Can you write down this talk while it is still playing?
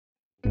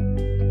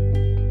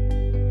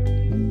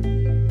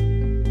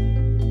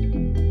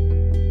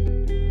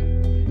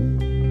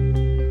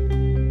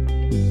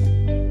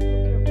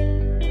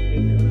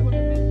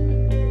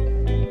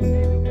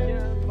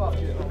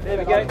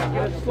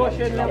Squash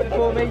in level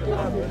for me.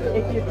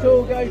 If you're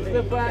tall, go to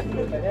the back.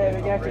 There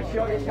we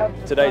go.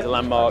 Today's a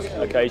landmark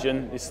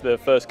occasion. It's the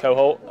first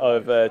cohort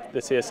of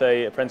the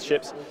TSA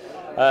Apprenticeships.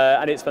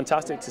 And it's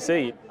fantastic to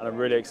see, and I'm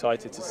really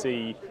excited to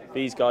see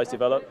these guys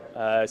develop,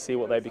 see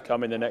what they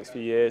become in the next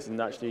few years,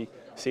 and actually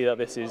see that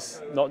this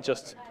is not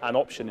just an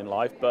option in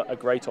life, but a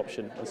great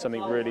option and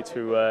something really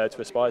to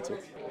aspire to.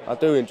 I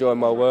do enjoy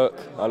my work.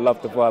 I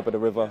love the vibe of the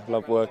river,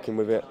 love working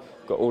with it.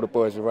 Got all the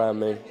boys around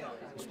me.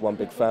 It's one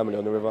big family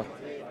on the river.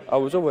 I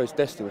was always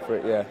destined for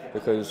it, yeah,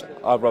 because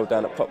I rode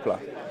down at Poplar.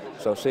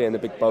 So seeing the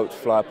big boats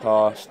fly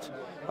past,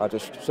 I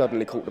just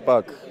suddenly caught the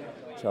bug.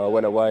 So I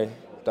went away,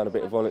 done a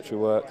bit of voluntary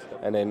work,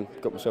 and then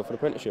got myself an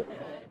apprenticeship.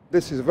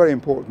 This is a very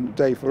important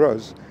day for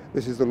us.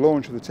 This is the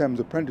launch of the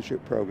Thames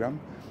Apprenticeship programme.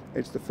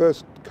 It's the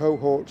first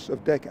cohorts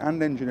of deck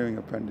and engineering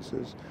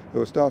apprentices who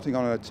are starting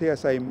on a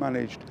TSA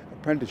managed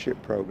apprenticeship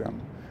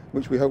programme,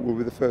 which we hope will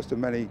be the first of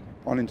many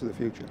on into the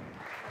future.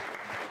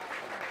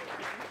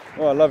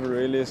 Well, I love it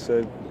really. It's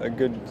a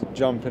good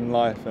jump in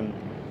life, and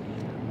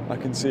I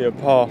can see a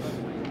path.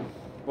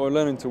 Well,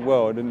 learning to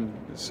weld, and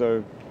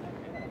so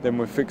then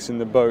we're fixing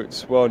the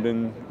boats,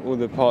 welding all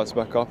the parts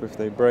back up if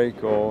they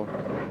break, or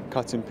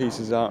cutting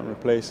pieces out and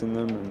replacing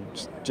them, and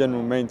just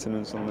general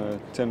maintenance on the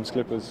Thames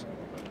Clippers.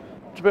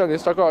 To be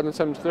honest, I got on the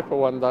Thames Clipper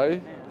one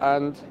day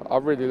and I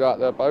really liked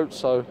their boat,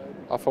 so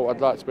I thought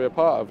I'd like to be a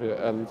part of it,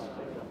 and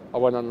I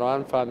went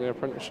online, found the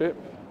apprenticeship.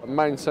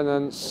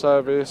 Maintenance,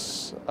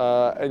 service,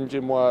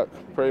 engine work,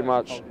 pretty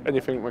much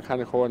anything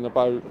mechanical on the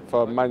boat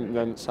for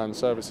maintenance and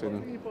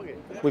servicing.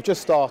 We've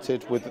just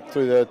started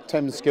through the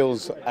Thames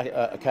Skills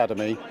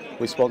Academy.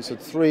 We sponsored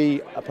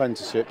 3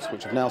 apprenticeships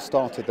which have now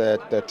started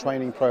their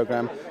training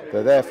programme.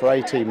 They're there for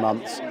 18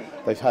 months.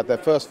 They've had their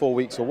first 4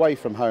 weeks away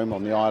from home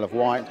on the Isle of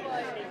Wight.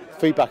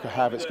 Feedback I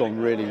have, it's gone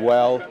really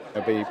well.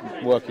 They'll be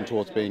working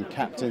towards being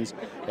captains.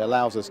 It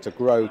allows us to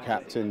grow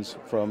captains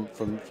from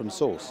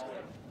source.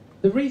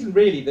 The reason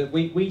really that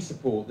we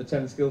support the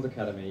Thames Skills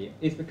Academy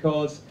is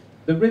because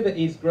the river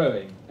is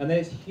growing and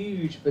there's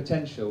huge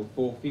potential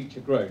for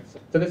future growth.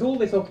 So there's all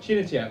this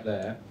opportunity out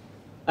there,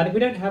 and if we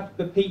don't have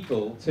the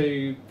people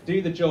to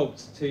do the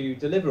jobs to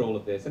deliver all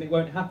of this, then it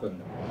won't happen.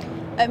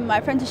 My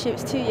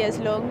apprenticeship's 2 years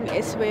long.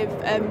 It's with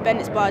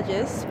Bennett's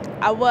Barges.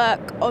 I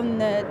work on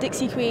the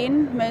Dixie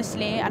Queen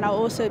mostly, and I'll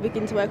also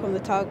begin to work on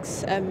the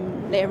tugs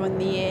later on in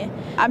the year.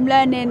 I'm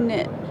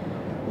learning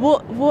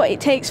what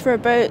it takes for a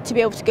boat to be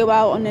able to go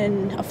out on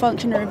a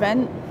function or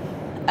event,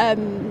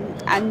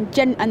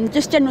 and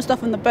just general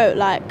stuff on the boat,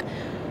 like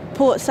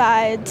port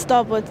side,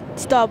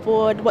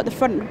 starboard, what the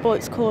front of the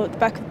boat's called, the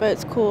back of the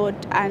boat's called,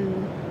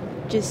 and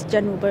just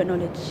general boat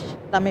knowledge.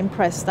 I'm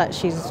impressed that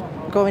she's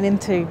going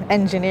into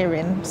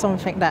engineering,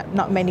 something that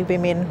not many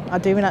women are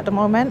doing at the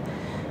moment,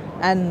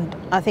 and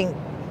I think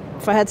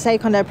for her to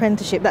take on the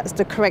apprenticeship, that's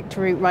the correct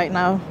route right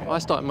now. I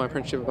started my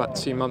apprenticeship about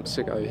 2 months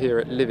ago here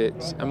at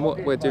Livets, and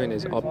what we're doing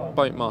is our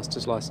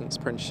boatmaster's licence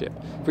apprenticeship.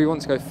 If we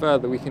want to go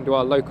further, we can do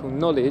our local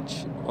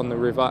knowledge on the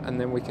river,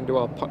 and then we can do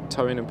our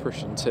towing and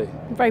pushing too.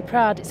 I'm very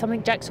proud. It's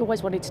something Jack's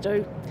always wanted to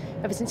do.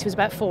 Ever since he was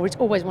about 4, he's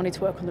always wanted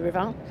to work on the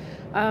river.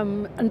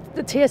 And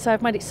the TSA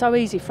have made it so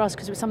easy for us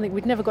because it was something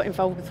we'd never got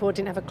involved with before,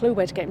 didn't have a clue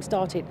where to get him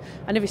started.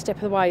 And every step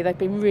of the way, they've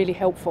been really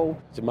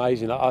helpful. It's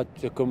amazing. I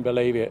just couldn't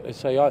believe it.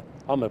 See,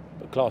 I'm a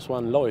Class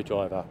 1 lorry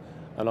driver,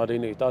 and I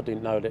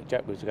didn't know that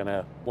Jack was going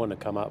to want to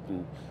come up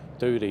and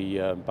do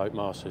the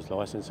boatmaster's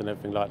licence and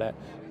everything like that.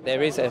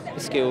 There is a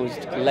skilled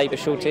labour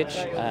shortage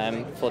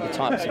for the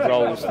types of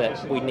roles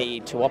that we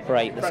need to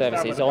operate the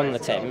services on the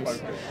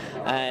Thames,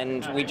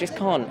 and we just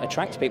can't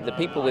attract people. The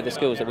people with the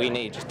skills that we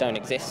need just don't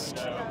exist.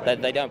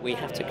 They don't. We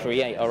have to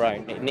create our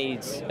own. It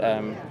needs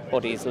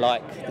bodies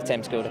like the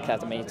Thames Skills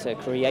Academy to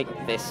create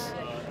this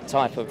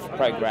type of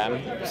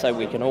programme so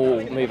we can all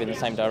move in the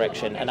same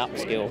direction and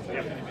upskill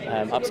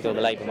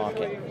the labour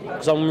market.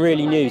 Because I'm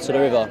really new to the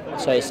river,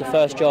 so it's the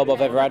first job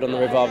I've ever had on the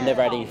river. I've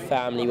never had any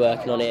family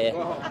working on it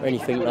or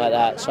anything like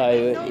that, so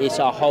it's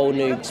a whole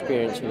new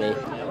experience for me.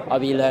 I'll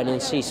be learning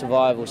sea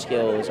survival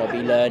skills, I'll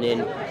be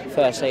learning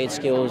first aid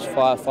skills,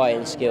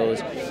 firefighting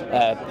skills,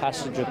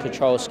 passenger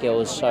control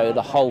skills, so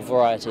the whole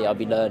variety I'll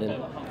be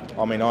learning.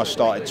 I mean, I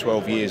started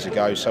 12 years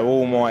ago, so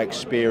all my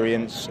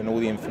experience and all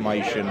the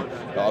information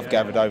that I've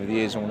gathered over the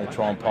years, I want to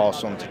try and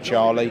pass on to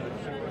Charlie.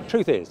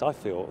 Truth is, I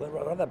feel,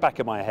 right at the back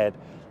of my head,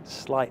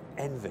 slight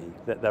envy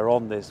that they're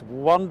on this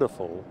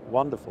wonderful,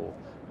 wonderful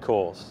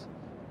course,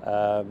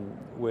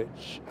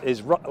 which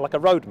is like a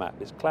roadmap.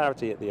 There's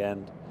clarity at the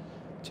end.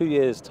 2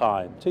 years'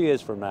 time, 2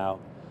 years from now,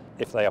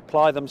 if they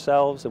apply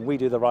themselves and we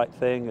do the right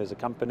thing as a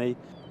company,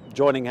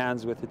 joining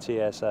hands with the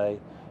TSA,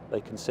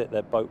 they can sit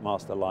their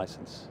boatmaster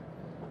licence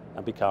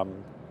and become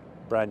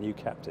brand new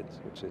captains,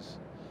 which is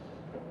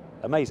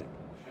amazing.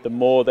 The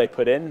more they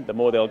put in, the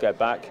more they'll get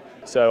back.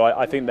 So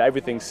I think that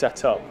everything's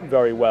set up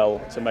very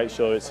well to make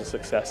sure it's a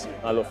success.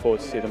 I look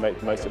forward to seeing them make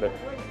the most of it.